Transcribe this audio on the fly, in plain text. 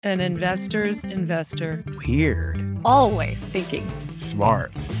An investor's investor. Weird. Always thinking.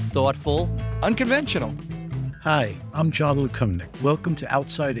 Smart. Thoughtful. Unconventional. Hi, I'm John Lecumnick. Welcome to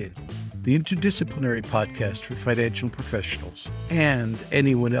Outside In, the interdisciplinary podcast for financial professionals and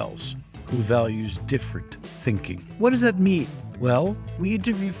anyone else who values different thinking. What does that mean? Well, we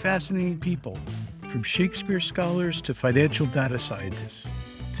interview fascinating people, from Shakespeare scholars to financial data scientists,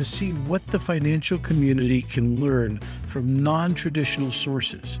 to see what the financial community can learn from non-traditional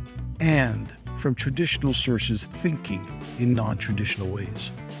sources and from traditional sources thinking in non-traditional ways.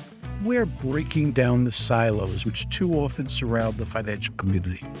 We're breaking down the silos which too often surround the financial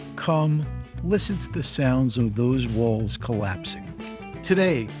community. Come, listen to the sounds of those walls collapsing.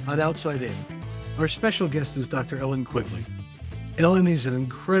 Today on Outside In, our special guest is Dr. Ellen Quigley. Ellen is an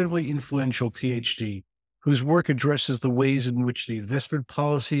incredibly influential PhD whose work addresses the ways in which the investment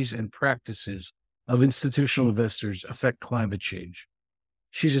policies and practices of institutional investors affect climate change.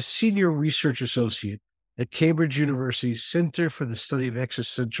 She's a senior research associate at Cambridge University's Center for the Study of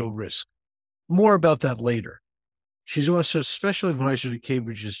Existential Risk. More about that later. She's also a special advisor to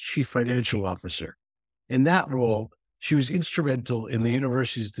Cambridge's chief financial officer. In that role, she was instrumental in the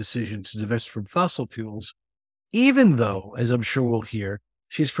university's decision to divest from fossil fuels, even though, as I'm sure we'll hear,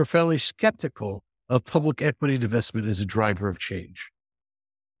 she's profoundly skeptical of public equity divestment as a driver of change.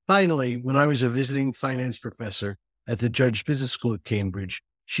 Finally, when I was a visiting finance professor at the Judge Business School at Cambridge,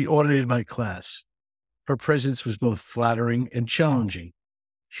 she audited my class. Her presence was both flattering and challenging.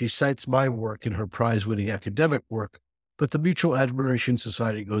 She cites my work in her prize-winning academic work, but the Mutual Admiration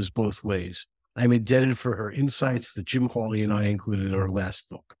Society goes both ways. I'm indebted for her insights that Jim Hawley and I included in our last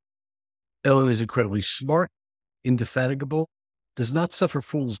book. Ellen is incredibly smart, indefatigable, does not suffer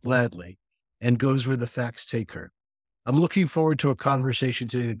fools gladly, and goes where the facts take her. I'm looking forward to a conversation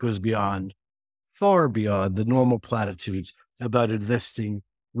today that goes beyond, far beyond, the normal platitudes about investing,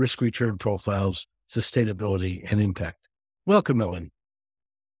 risk-return profiles, sustainability, and impact. Welcome, Ellen.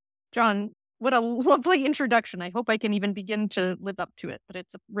 John, what a lovely introduction. I hope I can even begin to live up to it, but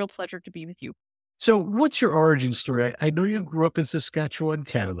it's a real pleasure to be with you. So what's your origin story? I know you grew up in Saskatchewan,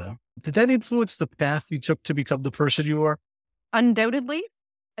 Canada. Did that influence the path you took to become the person you are? Undoubtedly.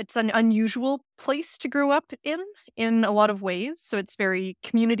 It's an unusual place to grow up in a lot of ways. So it's very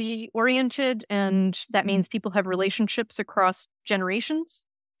community oriented, and that means people have relationships across generations.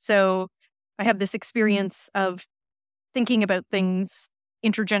 So I have this experience of thinking about things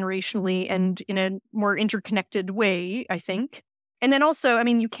intergenerationally and in a more interconnected way, I think. And then also,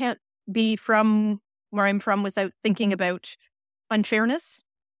 you can't be from where I'm from without thinking about unfairness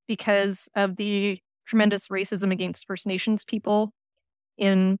because of the tremendous racism against First Nations people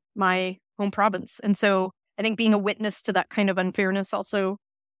in my home province. And so I think being a witness to that kind of unfairness also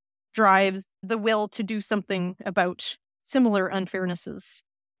drives the will to do something about similar unfairnesses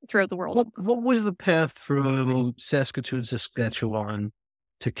throughout the world. What was the path from Saskatoon, Saskatchewan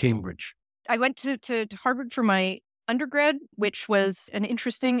to Cambridge? I went to Harvard for my undergrad, which was an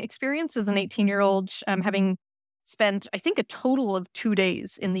interesting experience as an 18-year-old, having spent, I think, a total of 2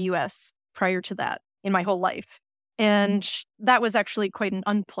 days in the US prior to that in my whole life. And that was actually quite an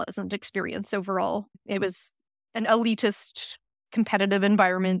unpleasant experience overall. It was an elitist, competitive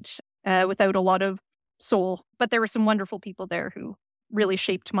environment without a lot of soul. But there were some wonderful people there who really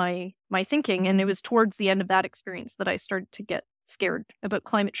shaped my thinking. And it was towards the end of that experience that I started to get scared about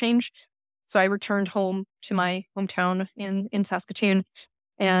climate change. So I returned home to my hometown in Saskatoon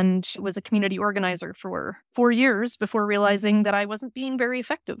and was a community organizer for 4 years before realizing that I wasn't being very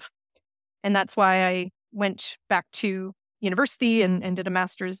effective. And that's why I went back to university and did a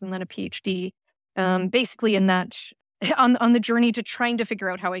master's and then a PhD, basically in that, on the journey to trying to figure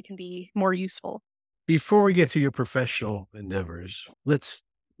out how I can be more useful. Before we get to your professional endeavors, let's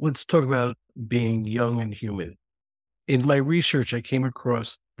talk about being young and human. In my research, I came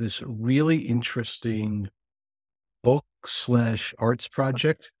across this really interesting book/arts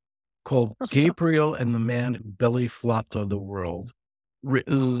project called Gabriel and the Man Who Belly Flopped on the World,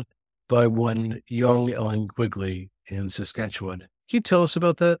 written by one young Ellen Quigley in Saskatchewan. Can you tell us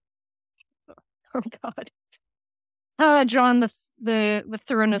about that? Oh, God. John, the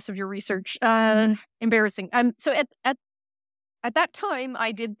thoroughness of your research, embarrassing. So at that time,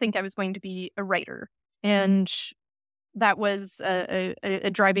 I did think I was going to be a writer, and that was a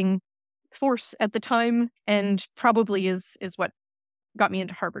driving force at the time, and probably is what got me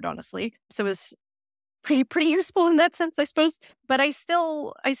into Harvard, honestly. So it was pretty useful in that sense, I suppose. But I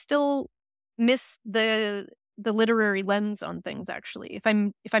still miss the literary lens on things. Actually, if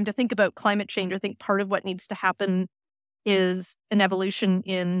I'm to think about climate change, I think part of what needs to happen is an evolution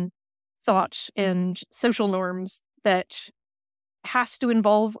in thought and social norms that has to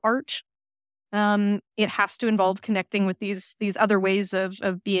involve art. It has to involve connecting with these other ways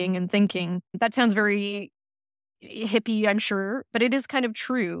of being and thinking. That sounds very hippie, I'm sure, but it is kind of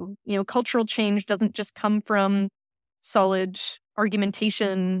true. Cultural change doesn't just come from solid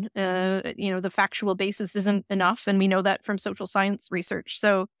argumentation. The factual basis isn't enough, and we know that from social science research.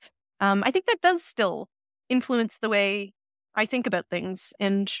 So I think that does still influence the way I think about things.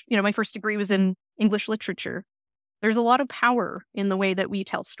 And, my first degree was in English literature. There's a lot of power in the way that we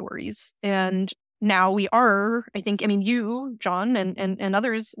tell stories. And now we are, you, John, and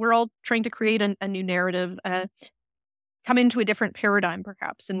others, we're all trying to create a new narrative, come into a different paradigm,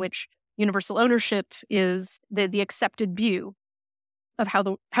 perhaps, in which universal ownership is the accepted view of how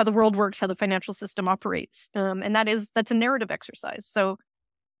the world works, how the financial system operates. And that's a narrative exercise. So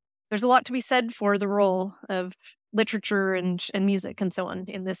there's a lot to be said for the role of literature and music and so on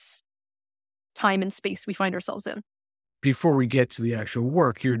in this time and space we find ourselves in. Before we get to the actual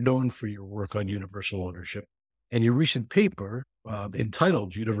work, you're known for your work on universal ownership. And your recent paper,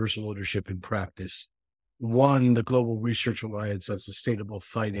 entitled Universal Ownership in Practice, won the Global Research Alliance on Sustainable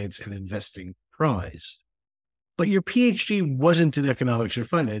Finance and Investing Prize. But your PhD wasn't in economics or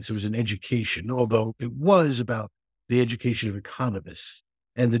finance, it was in education, although it was about the education of economists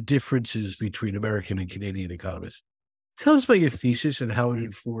and the differences between American and Canadian economists. Tell us about your thesis and how it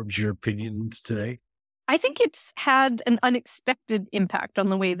informs your opinions today. I think it's had an unexpected impact on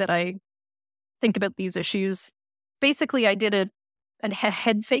the way that I think about these issues. Basically, I did a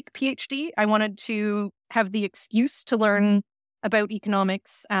head fake PhD. I wanted to have the excuse to learn about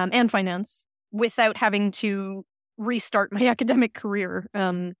economics and finance without having to restart my academic career.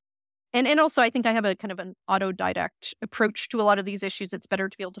 And also, I think I have a kind of an autodidact approach to a lot of these issues. It's better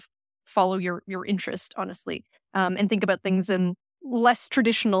to be able to follow your interest, honestly, and think about things in less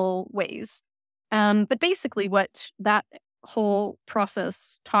traditional ways. But basically, what that whole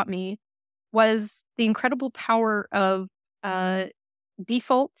process taught me was the incredible power of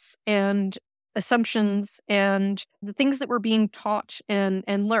defaults and assumptions and the things that we're being taught and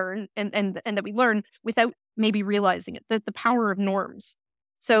learn and that we learn without maybe realizing it, the power of norms.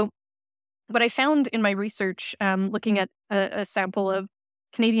 So what I found in my research, looking at a sample of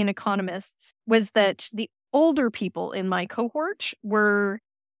Canadian economists, was that the older people in my cohort were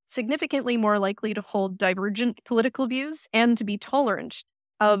significantly more likely to hold divergent political views and to be tolerant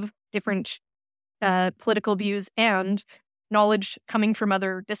of different political views and knowledge coming from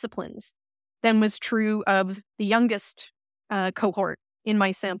other disciplines than was true of the youngest cohort in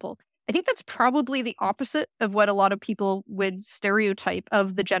my sample. I think that's probably the opposite of what a lot of people would stereotype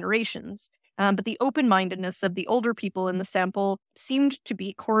of the generations. But the open-mindedness of the older people in the sample seemed to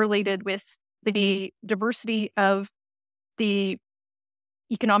be correlated with the diversity of the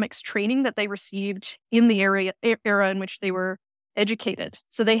economics training that they received in the era in which they were educated.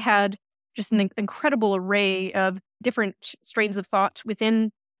 So they had just an incredible array of different strains of thought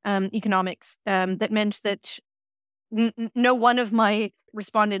within economics that meant that no one of my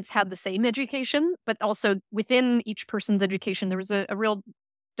respondents had the same education, but also within each person's education, there was a real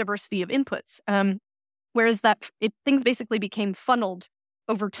diversity of inputs. Whereas things basically became funneled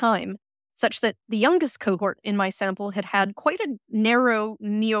over time, such that the youngest cohort in my sample had quite a narrow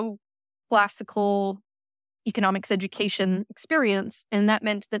neoclassical economics education experience. And that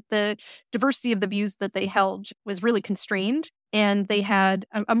meant that the diversity of the views that they held was really constrained. And they had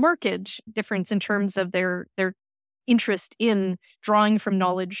a marked difference in terms of their interest in drawing from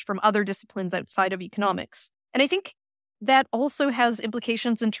knowledge from other disciplines outside of economics. And I think that also has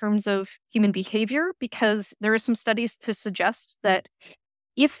implications in terms of human behavior, because there are some studies to suggest that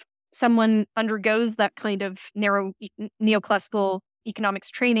if someone undergoes that kind of narrow neoclassical economics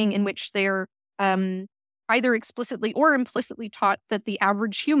training in which they're either explicitly or implicitly taught that the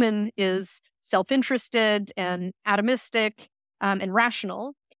average human is self-interested and atomistic and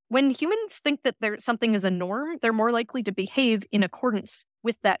rational, when humans think that something is a norm, they're more likely to behave in accordance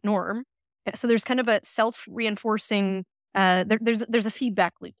with that norm. So there's kind of a self-reinforcing, there's a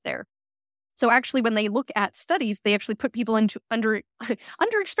feedback loop there. So actually, when they look at studies, they actually put people under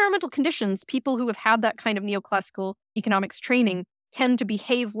experimental conditions. People who have had that kind of neoclassical economics training tend to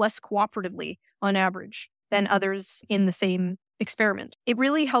behave less cooperatively on average than others in the same experiment. It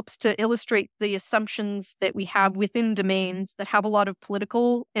really helps to illustrate the assumptions that we have within domains that have a lot of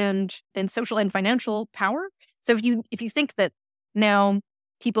political and social and financial power. So if you think that now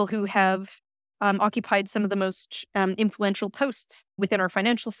people who have occupied some of the most influential posts within our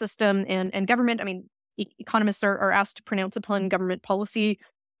financial system and government, economists are asked to pronounce upon government policy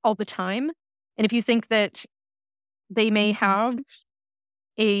all the time. And if you think that they may have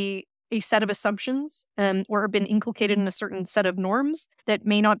a a set of assumptions or have been inculcated in a certain set of norms that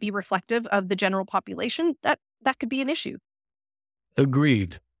may not be reflective of the general population, that could be an issue.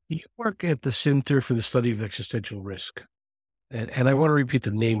 Agreed. You work at the Center for the Study of Existential Risk. And I want to repeat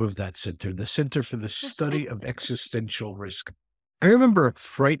the name of that center, the Center for the Study of Existential Risk. I remember a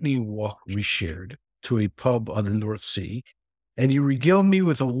frightening walk we shared to a pub on the North Sea, and you regaled me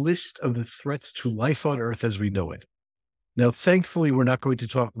with a list of the threats to life on Earth as we know it. Now, thankfully, we're not going to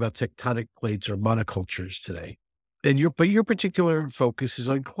talk about tectonic plates or monocultures today. But your particular focus is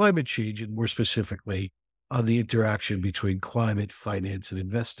on climate change, and more specifically, on the interaction between climate, finance, and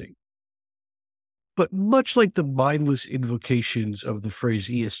investing. But much like the mindless invocations of the phrase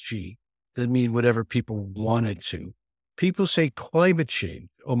ESG that mean whatever people want it to, people say climate change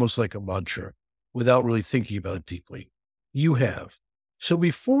almost like a mantra without really thinking about it deeply. You have. So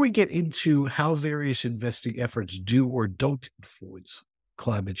before we get into how various investing efforts do or don't influence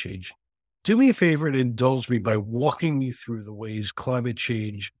climate change, do me a favor and indulge me by walking me through the ways climate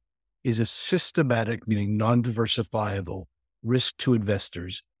change is a systematic, meaning non-diversifiable risk to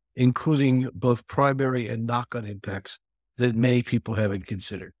investors, including both primary and knock-on impacts that many people haven't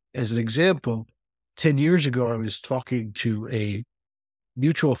considered. As an example, 10 years ago, I was talking to a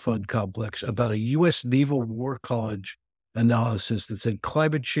mutual fund complex about a U.S. Naval War College analysis that said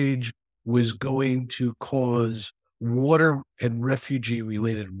climate change was going to cause water and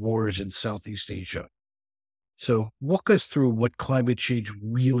refugee-related wars in Southeast Asia. So walk us through what climate change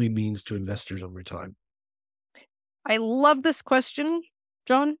really means to investors over time. I love this question,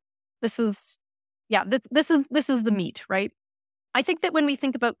 John. This is the meat, right? I think that when we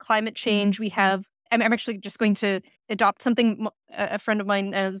think about climate change, I'm actually just going to adopt something a friend of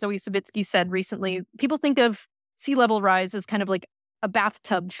mine, Zoe Savitsky, said recently. People think of sea level rise as kind of like a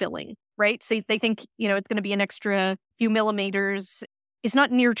bathtub filling, right? So they think, it's going to be an extra few millimeters. It's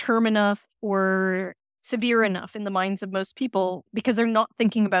not near term enough or severe enough in the minds of most people because they're not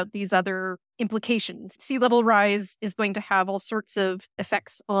thinking about these other implications. Sea level rise is going to have all sorts of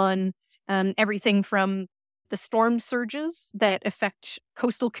effects on everything from the storm surges that affect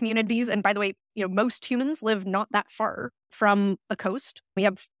coastal communities. And by the way, most humans live not that far from a coast. We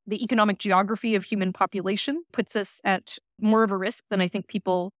have the economic geography of human population puts us at more of a risk than I think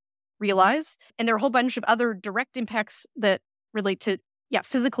people realize. And there are a whole bunch of other direct impacts that relate to,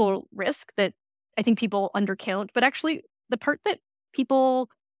 physical risk that I think people undercount. But actually, the part that people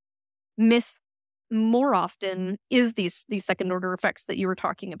miss more often is these second order effects that you were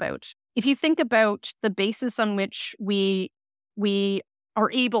talking about. If you think about the basis on which we are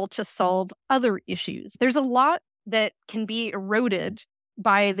able to solve other issues, there's a lot that can be eroded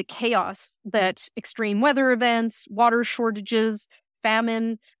by the chaos that extreme weather events, water shortages,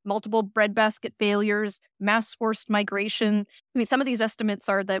 famine, multiple breadbasket failures, mass forced migration. I mean, some of these estimates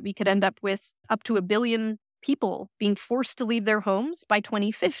are that we could end up with up to 1 billion people being forced to leave their homes by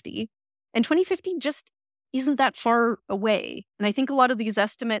 2050. And 2050 just isn't that far away. And I think a lot of these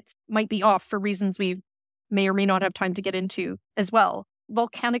estimates might be off for reasons we may or may not have time to get into as well.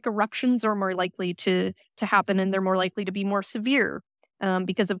 Volcanic eruptions are more likely to happen, and they're more likely to be more severe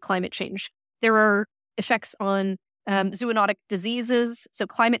because of climate change. There are effects on zoonotic diseases. So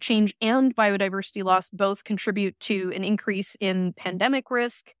climate change and biodiversity loss both contribute to an increase in pandemic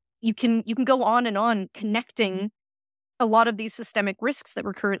risk. You can go on and on connecting a lot of these systemic risks that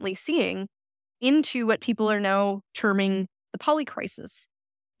we're currently seeing into what people are now terming the polycrisis.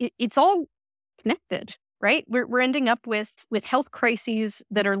 It's all connected, right? We're ending up with health crises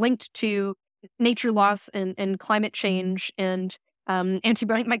that are linked to nature loss and climate change and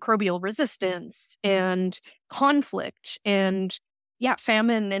antimicrobial resistance and conflict and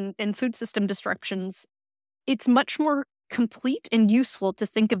famine and food system disruptions. It's much more complete and useful to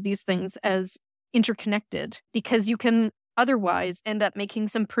think of these things as interconnected because you can otherwise end up making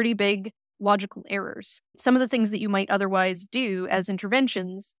some pretty big logical errors. Some of the things that you might otherwise do as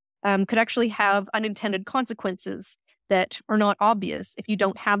interventions could actually have unintended consequences that are not obvious if you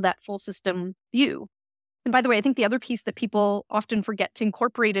don't have that full system view. And by the way, I think the other piece that people often forget to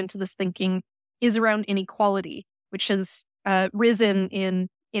incorporate into this thinking is around inequality, which has risen in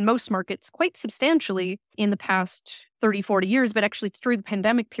most markets quite substantially in the past 30, 40 years, but actually through the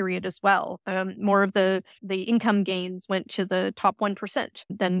pandemic period as well. More of the income gains went to the top 1%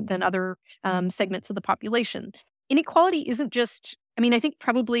 than other segments of the population. Inequality isn't just, I think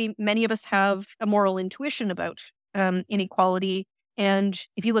probably many of us have a moral intuition about inequality. And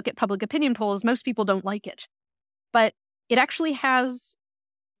if you look at public opinion polls, most people don't like it. But it actually has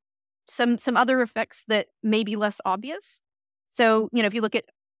some other effects that may be less obvious. So, if you look at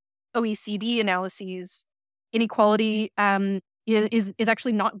OECD analyses, inequality, is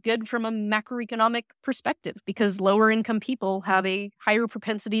actually not good from a macroeconomic perspective, because lower income people have a higher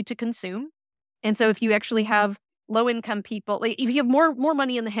propensity to consume. And so if you actually have low income people, like if you have more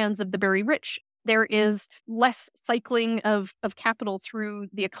money in the hands of the very rich, there is less cycling of capital through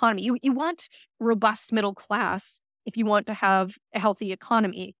the economy. You want robust middle class if you want to have a healthy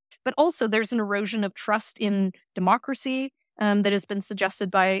economy. But also there's an erosion of trust in democracy that has been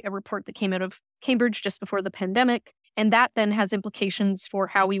suggested by a report that came out of Cambridge just before the pandemic. And that then has implications for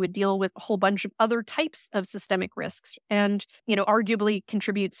how we would deal with a whole bunch of other types of systemic risks, and, arguably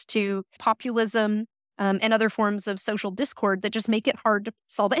contributes to populism and other forms of social discord that just make it hard to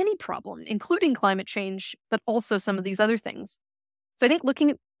solve any problem, including climate change, but also some of these other things. So I think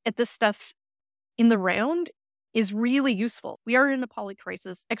looking at this stuff in the round is really useful. We are in a poly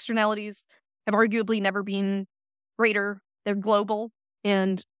crisis. Externalities have arguably never been greater. They're global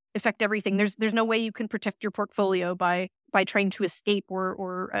and affect everything. There's no way you can protect your portfolio by trying to escape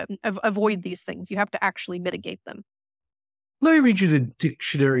or avoid these things. You have to actually mitigate them. Let me read you the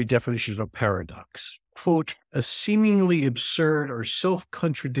dictionary definition of a paradox. Quote, a seemingly absurd or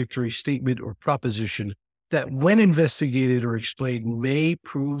self-contradictory statement or proposition that when investigated or explained may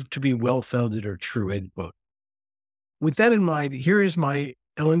prove to be well-founded or true, end quote. With that in mind, here is my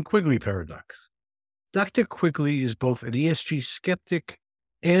Ellen Quigley paradox. Dr. Quigley is both an ESG skeptic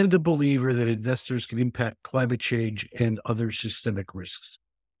and a believer that investors can impact climate change and other systemic risks.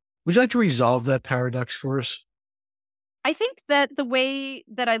 Would you like to resolve that paradox for us? I think that the way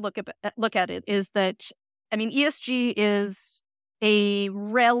that I look at it is that, ESG is a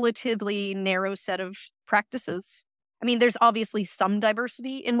relatively narrow set of practices. There's obviously some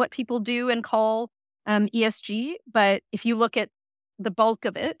diversity in what people do and call ESG, but if you look at the bulk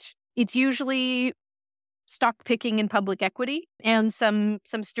of it, it's usually stock picking in public equity, and some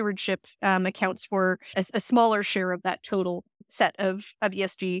stewardship accounts for a smaller share of that total set of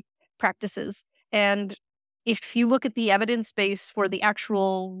ESG practices. And if you look at the evidence base for the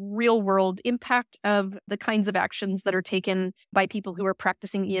actual real world impact of the kinds of actions that are taken by people who are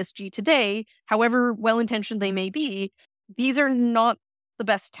practicing ESG today, however well-intentioned they may be, these are not the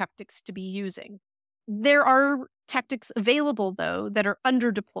best tactics to be using. There are tactics available, though, that are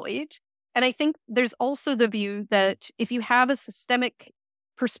underdeployed. And I think there's also the view that if you have a systemic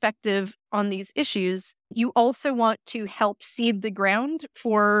perspective on these issues, you also want to help seed the ground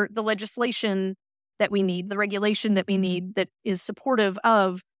for the legislation that we need, the regulation that we need that is supportive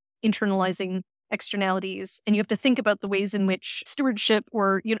of internalizing externalities. And you have to think about the ways in which stewardship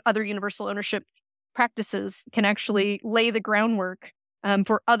or other universal ownership practices can actually lay the groundwork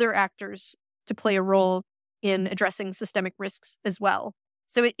for other actors to play a role in addressing systemic risks as well.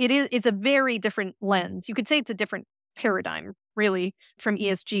 So it's a very different lens. You could say it's a different paradigm, really, from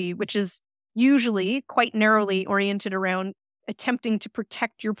ESG, which is usually quite narrowly oriented around attempting to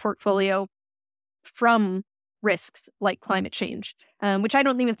protect your portfolio from risks like climate change, which I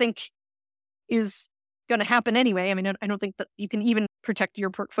don't even think is going to happen anyway. I don't think that you can even protect your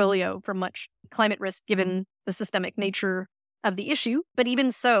portfolio from much climate risk given the systemic nature of the issue. But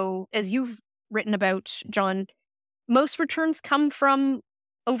even so, as you've written about, John, most returns come from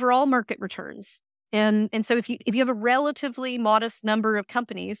overall market returns. And so if you have a relatively modest number of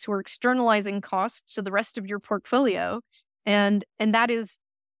companies who are externalizing costs to the rest of your portfolio, and that is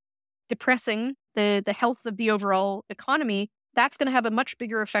depressing the health of the overall economy, that's going to have a much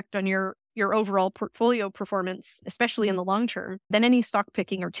bigger effect on your overall portfolio performance, especially in the long term, than any stock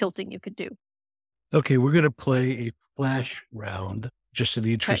picking or tilting you could do. Okay, we're going to play a flash round just in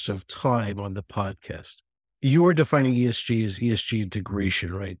the interest of time on the podcast. You are defining ESG as ESG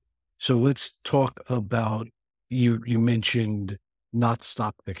integration, right? So let's talk about, you mentioned not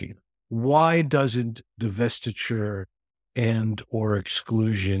stock picking. Why doesn't divestiture and or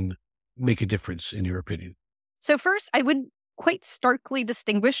exclusion make a difference in your opinion? So first, I would quite starkly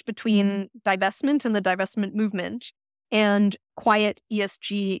distinguish between divestment and the divestment movement and quiet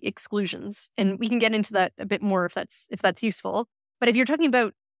ESG exclusions. And we can get into that a bit more if that's useful. But if you're talking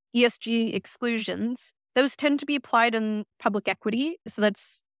about ESG exclusions, those tend to be applied in public equity. So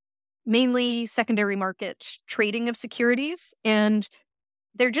that's mainly secondary market trading of securities. And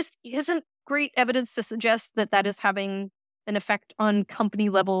there just isn't great evidence to suggest that that is having an effect on company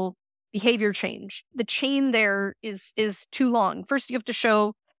level behavior change. The chain there is too long. First, you have to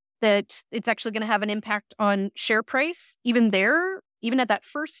show that it's actually going to have an impact on share price. Even at that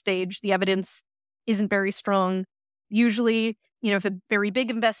first stage, the evidence isn't very strong. Usually, if a very big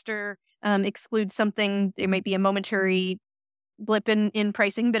investor excludes something, there might be a momentary blip in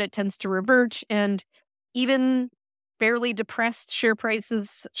pricing, but it tends to revert. And even fairly depressed share prices,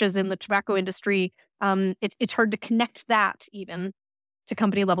 such as in the tobacco industry, It's hard to connect that even to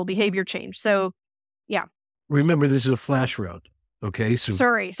company level behavior change. So, yeah. Remember, this is a flash round. Okay. So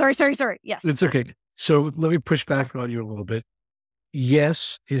Sorry. Yes. it's okay. So let me push back on you a little bit.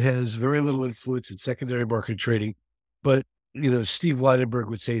 Yes, it has very little influence in secondary market trading, but Steve Weidenberg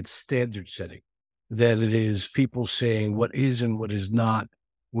would say it's standard setting, that it is people saying what is and what is not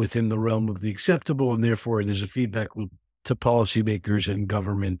within the realm of the acceptable, and therefore there's a feedback loop to policymakers and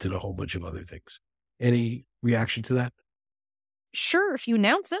government and a whole bunch of other things. Any reaction to that? Sure, if you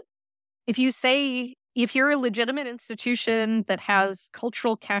announce it. If you say, if you're a legitimate institution that has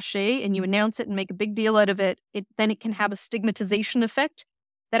cultural cachet and you announce it and make a big deal out of it, then it can have a stigmatization effect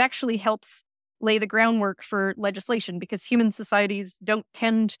that actually helps lay the groundwork for legislation, because human societies don't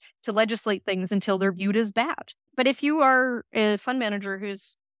tend to legislate things until they're viewed as bad. But if you are a fund manager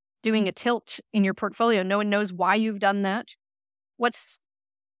who's doing a tilt in your portfolio, no one knows why you've done that, what's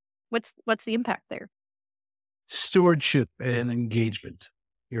the impact there? Stewardship and engagement.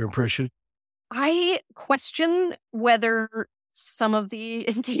 Your impression? I question whether some of the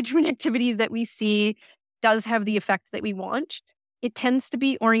engagement activity that we see does have the effect that we want. It tends to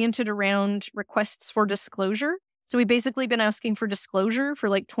be oriented around requests for disclosure. So we've basically been asking for disclosure for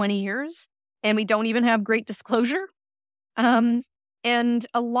like 20 years, and we don't even have great disclosure. And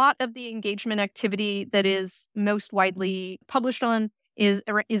a lot of the engagement activity that is most widely published on is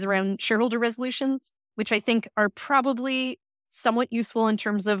around shareholder resolutions, which I think are probably somewhat useful in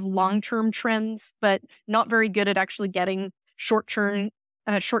terms of long-term trends, but not very good at actually getting short-term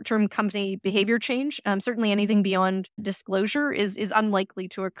company behavior change. Certainly anything beyond disclosure is unlikely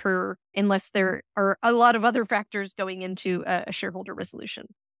to occur unless there are a lot of other factors going into a shareholder resolution.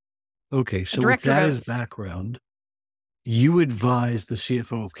 Okay, so with that as background, you advise the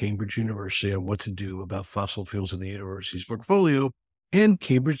CFO of Cambridge University on what to do about fossil fuels in the university's portfolio, and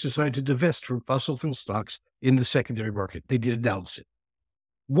Cambridge decided to divest from fossil fuel stocks in the secondary market. They did announce it.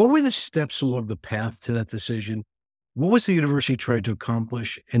 What were the steps along the path to that decision? What was the university trying to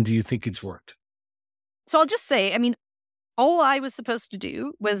accomplish, and do you think it's worked? So I'll just say, all I was supposed to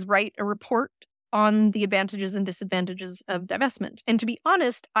do was write a report on the advantages and disadvantages of divestment. And to be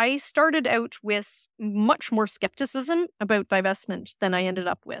honest, I started out with much more skepticism about divestment than I ended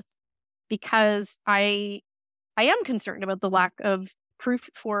up with, because I am concerned about the lack of proof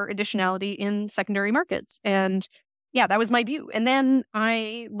for additionality in secondary markets. And yeah, that was my view. And then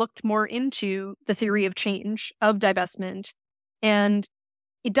I looked more into the theory of change of divestment. And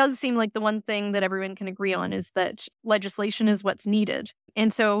it does seem like the one thing that everyone can agree on is that legislation is what's needed.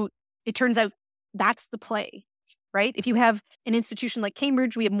 And so it turns out that's the play, right? If you have an institution like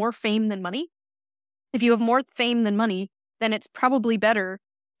Cambridge, we have more fame than money. If you have more fame than money, then it's probably better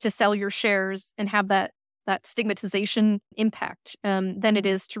to sell your shares and have that stigmatization impact than it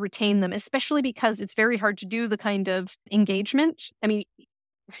is to retain them, especially because it's very hard to do the kind of engagement.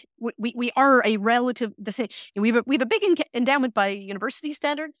 We are a relative, we have a big endowment by university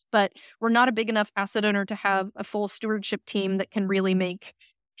standards, but we're not a big enough asset owner to have a full stewardship team that can really make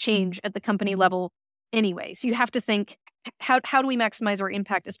change at the company level anyway. So you have to think, how do we maximize our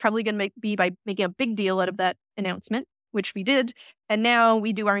impact? It's probably going to be by making a big deal out of that announcement, which we did. And now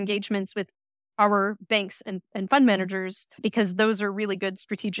we do our engagements with our banks and fund managers, because those are really good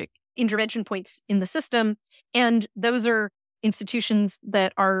strategic intervention points in the system. And those are institutions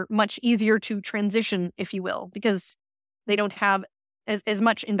that are much easier to transition, if you will, because they don't have as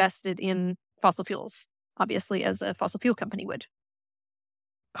much invested in fossil fuels, obviously, as a fossil fuel company would.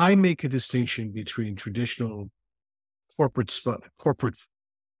 I make a distinction between traditional corporate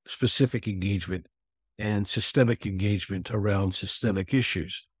specific engagement and systemic engagement around systemic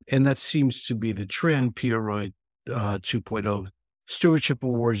issues. And that seems to be the trend. Peter Wright 2.0 stewardship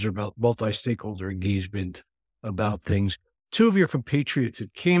awards are about multi-stakeholder engagement about things. Two of your compatriots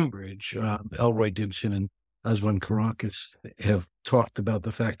at Cambridge, Elroy Dimson and Aswan Karakis, have talked about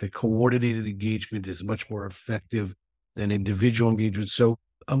the fact that coordinated engagement is much more effective than individual engagement. So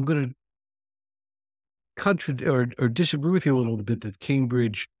I'm going to or disagree with you a little bit that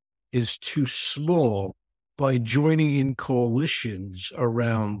Cambridge is too small. By joining in coalitions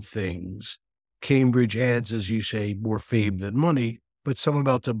around things, Cambridge adds, as you say, more fame than money, but some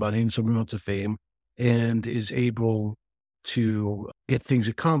amount of money and some amount of fame, and is able to get things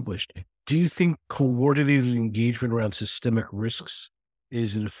accomplished. Do you think coordinated engagement around systemic risks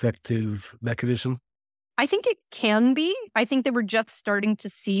is an effective mechanism? I think it can be. I think that we're just starting to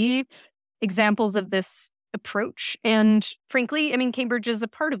see examples of this approach. And frankly, Cambridge is a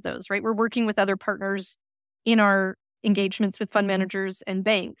part of those, right? We're working with other partners in our engagements with fund managers and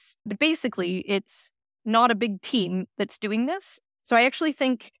banks. But basically, it's not a big team that's doing this. So I actually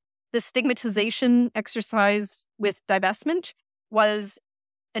think the stigmatization exercise with divestment was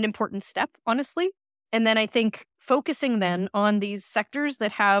an important step, honestly. And then I think focusing then on these sectors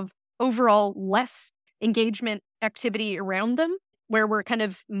that have overall less engagement activity around them, where we're kind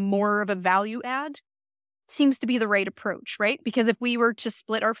of more of a value add, seems to be the right approach, right? Because if we were to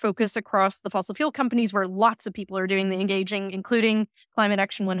split our focus across the fossil fuel companies where lots of people are doing the engaging, including Climate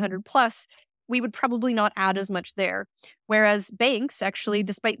Action 100 plus, we would probably not add as much there. Whereas banks, actually,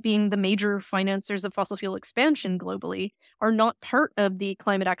 despite being the major financiers of fossil fuel expansion globally, are not part of the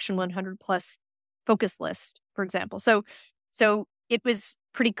Climate Action 100 plus focus list, for example. So it was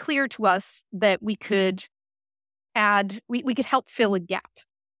pretty clear to us that we could we could help fill a gap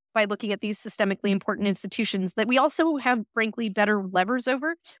by looking at these systemically important institutions that we also have, frankly, better levers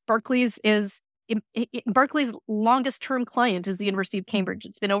over. Barclays' longest term client is the University of Cambridge.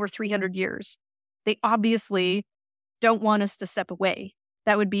 It's been over 300 years. They obviously don't want us to step away.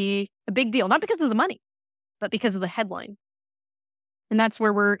 That would be a big deal, not because of the money, but because of the headline. And that's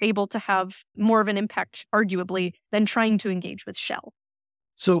where we're able to have more of an impact, arguably, than trying to engage with Shell.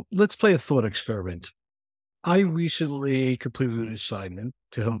 So let's play a thought experiment. I recently completed an assignment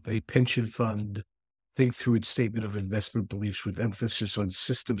to help a pension fund think through its statement of investment beliefs with emphasis on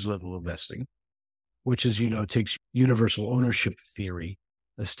systems level investing, which, as you know, takes universal ownership theory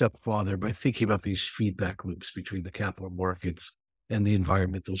a step farther by thinking about these feedback loops between the capital markets and the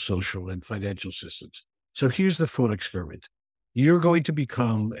environmental, social, and financial systems. So here's the thought experiment. You're going to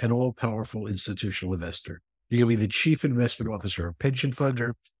become an all-powerful institutional investor. You're going to be the chief investment officer of a pension fund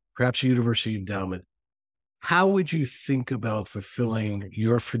or perhaps a university endowment. How would you think about fulfilling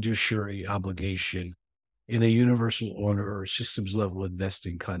your fiduciary obligation in a universal owner or systems level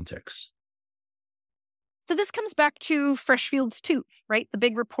investing context? So this comes back to Freshfields 2, right? The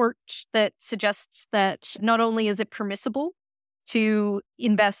big report that suggests that not only is it permissible to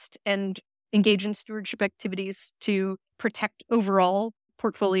invest and engage in stewardship activities to protect overall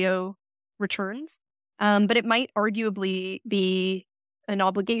portfolio returns, but it might arguably be an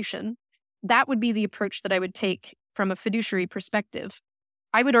obligation. That would be the approach that I would take from a fiduciary perspective.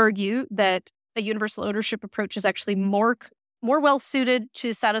 I would argue that a universal ownership approach is actually more well suited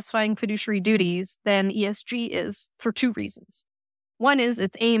to satisfying fiduciary duties than ESG is for two reasons. One is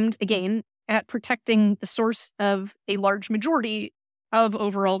it's aimed, again, at protecting the source of a large majority of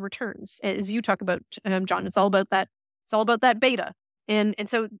overall returns. As you talk about, John, it's all about that. It's all about that beta. And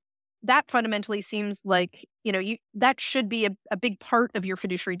so that fundamentally seems like, that should be a big part of your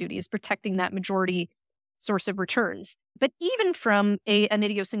fiduciary duty is protecting that majority source of returns. But even from an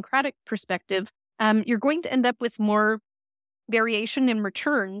idiosyncratic perspective, you're going to end up with more variation in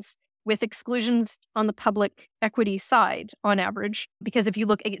returns with exclusions on the public equity side on average. Because if you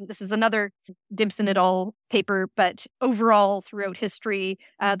look, again, this is another Dimpson et al. Paper, but overall throughout history,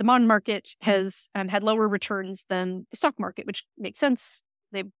 the bond market has had lower returns than the stock market, which makes sense.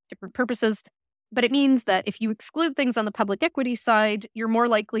 They have different purposes. But it means that if you exclude things on the public equity side, you're more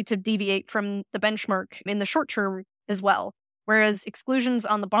likely to deviate from the benchmark in the short term as well. Whereas exclusions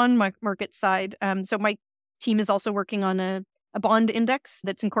on the bond market side, so my team is also working on a bond index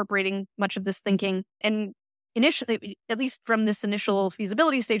that's incorporating much of this thinking. And initially, at least from this initial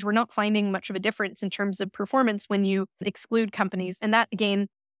feasibility stage, we're not finding much of a difference in terms of performance when you exclude companies. And that, again,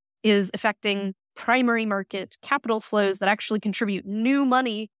 is affecting primary market capital flows that actually contribute new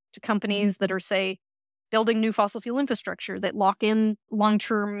money to companies that are, say, building new fossil fuel infrastructure that lock in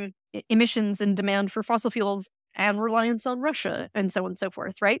long-term emissions and demand for fossil fuels and reliance on Russia and so on and so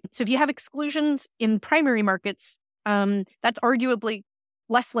forth, right? So if you have exclusions in primary markets, that's arguably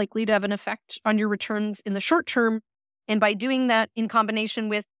less likely to have an effect on your returns in the short term. And by doing that in combination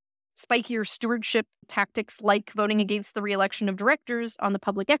with spikier stewardship tactics like voting against the re-election of directors on the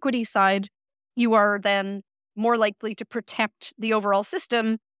public equity side, you are then more likely to protect the overall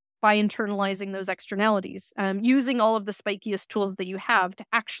system by internalizing those externalities, using all of the spikiest tools that you have to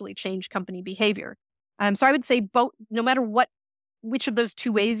actually change company behavior. So I would say both, no matter which of those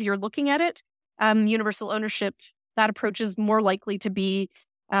two ways you're looking at it, universal ownership, that approach is more likely to be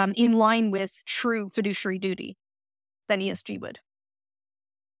in line with true fiduciary duty than ESG would.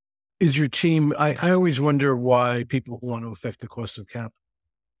 Is your team, I always wonder why people who want to affect the cost of capital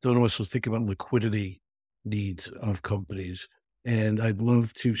don't also think about liquidity needs of companies. And I'd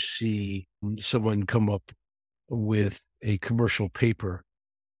love to see someone come up with a commercial paper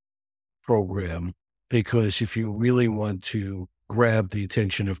program, because if you really want to grab the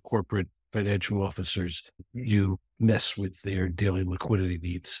attention of corporate financial officers, you mess with their daily liquidity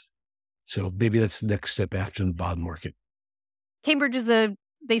needs. So maybe that's the next step after the bond market. Cambridge is a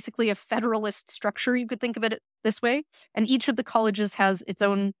basically a federalist structure. You could think of it this way. And each of the colleges has its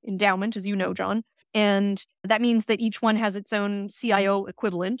own endowment, as you know, John. And that means that each one has its own CIO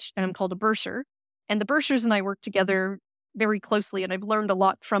equivalent, called a bursar. And the bursars and I work together very closely, and I've learned a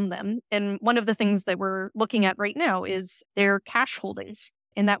lot from them. And one of the things that we're looking at right now is their cash holdings,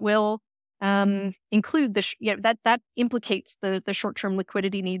 and that will include that implicates the short-term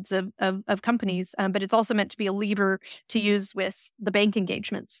liquidity needs of companies, but it's also meant to be a lever to use with the bank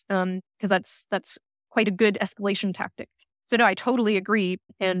engagements, because that's quite a good escalation tactic. So no, I totally agree,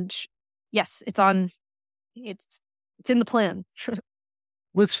 and yes, it's in the plan.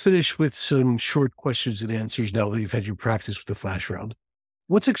 Let's finish with some short questions and answers now that you've had your practice with the flash round.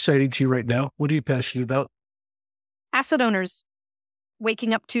 What's exciting to you right now? What are you passionate about? Asset owners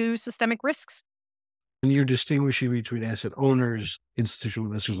waking up to systemic risks. And you're distinguishing between asset owners, institutional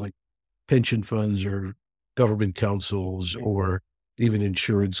investors like pension funds or government councils, or even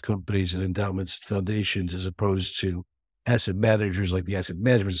insurance companies and endowments and foundations, as opposed to asset managers like the asset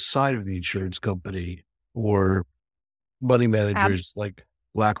management side of the insurance company, or money managers like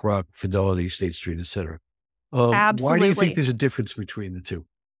BlackRock, Fidelity, State Street, et cetera. Absolutely. Why do you think there's a difference between the two?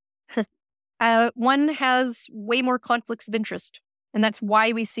 One has way more conflicts of interest. And that's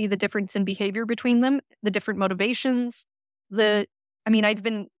why we see the difference in behavior between them, the different motivations. I've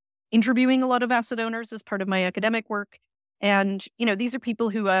been interviewing a lot of asset owners as part of my academic work. And, these are people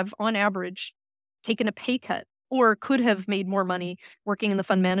who have, on average, taken a pay cut or could have made more money working in the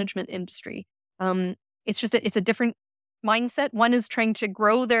fund management industry. It's a different mindset. One is trying to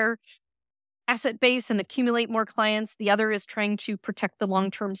grow their asset base and accumulate more clients. The other is trying to protect the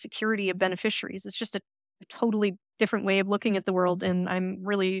long-term security of beneficiaries. It's just a totally different way of looking at the world. And I'm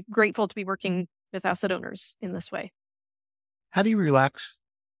really grateful to be working with asset owners in this way. How do you relax?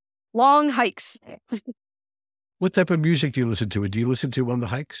 Long hikes. What type of music do you listen to? Do you listen to on the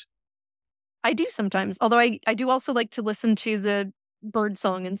hikes? I do sometimes, although I do also like to listen to the bird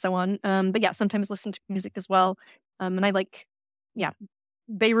song and so on. But yeah, sometimes listen to music as well. And I like,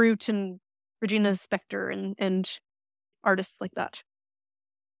 Beirut and Regina Spektor and artists like that.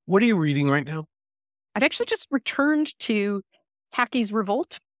 What are you reading right now? I'd actually just returned to Taki's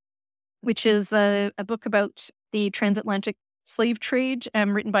Revolt, which is a book about the transatlantic slave trade,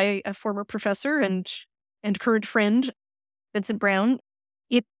 written by a former professor and current friend, Vincent Brown.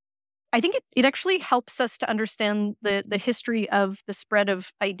 I think it actually helps us to understand the history of the spread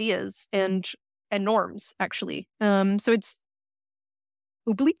of ideas and norms, actually. So it's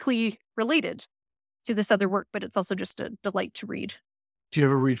obliquely related to this other work, but it's also just a delight to read. Do you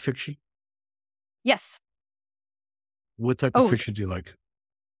ever read fiction? Yes. What type of fiction do you like?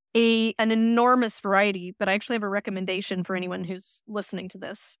 An enormous variety, but I actually have a recommendation for anyone who's listening to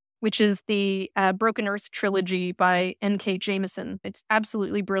this, which is the Broken Earth trilogy by N.K. Jemisin. It's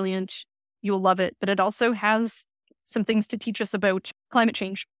absolutely brilliant. You'll love it, but it also has some things to teach us about climate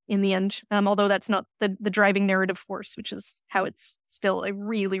change in the end, although that's not the driving narrative force, which is how it's still a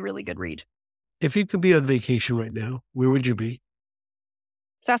really, really good read. If you could be on vacation right now, where would you be?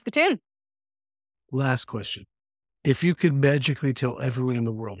 Saskatoon. Last question. If you could magically tell everyone in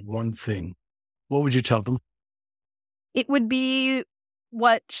the world one thing, what would you tell them? It would be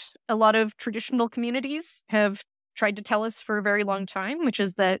what a lot of traditional communities have tried to tell us for a very long time, which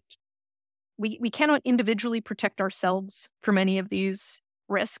is that we cannot individually protect ourselves from any of these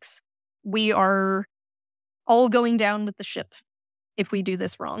risks. We are all going down with the ship if we do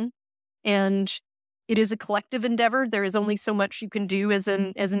this wrong. And it is a collective endeavor. There is only so much you can do as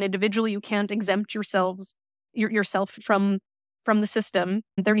an individual. You can't exempt yourself from the system.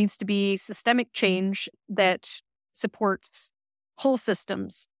 There needs to be systemic change that supports whole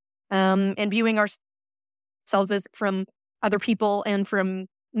systems, and viewing ourselves as from other people and from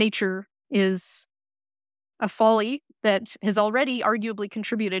nature is a folly that has already arguably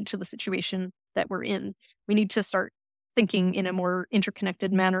contributed to the situation that we're in. We need to start thinking in a more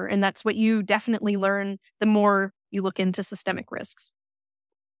interconnected manner. And that's what you definitely learn the more you look into systemic risks.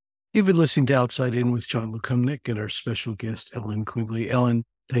 You've been listening to Outside In with John Lukumnik and our special guest, Ellen Quigley. Ellen,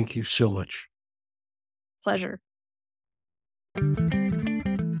 thank you so much. Pleasure.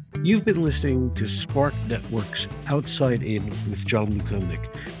 You've been listening to Spark Network's Outside In with John Lukumnik,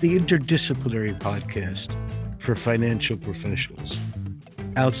 the interdisciplinary podcast for financial professionals.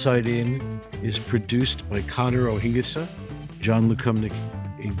 Outside In is produced by Connor Ohigasa, John Lukumnik,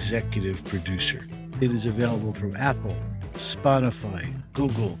 executive producer. It is available from Apple, Spotify,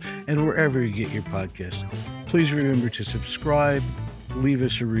 Google, and wherever you get your podcasts. Please remember to subscribe, leave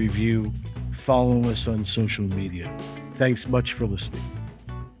us a review, follow us on social media. Thanks much for listening.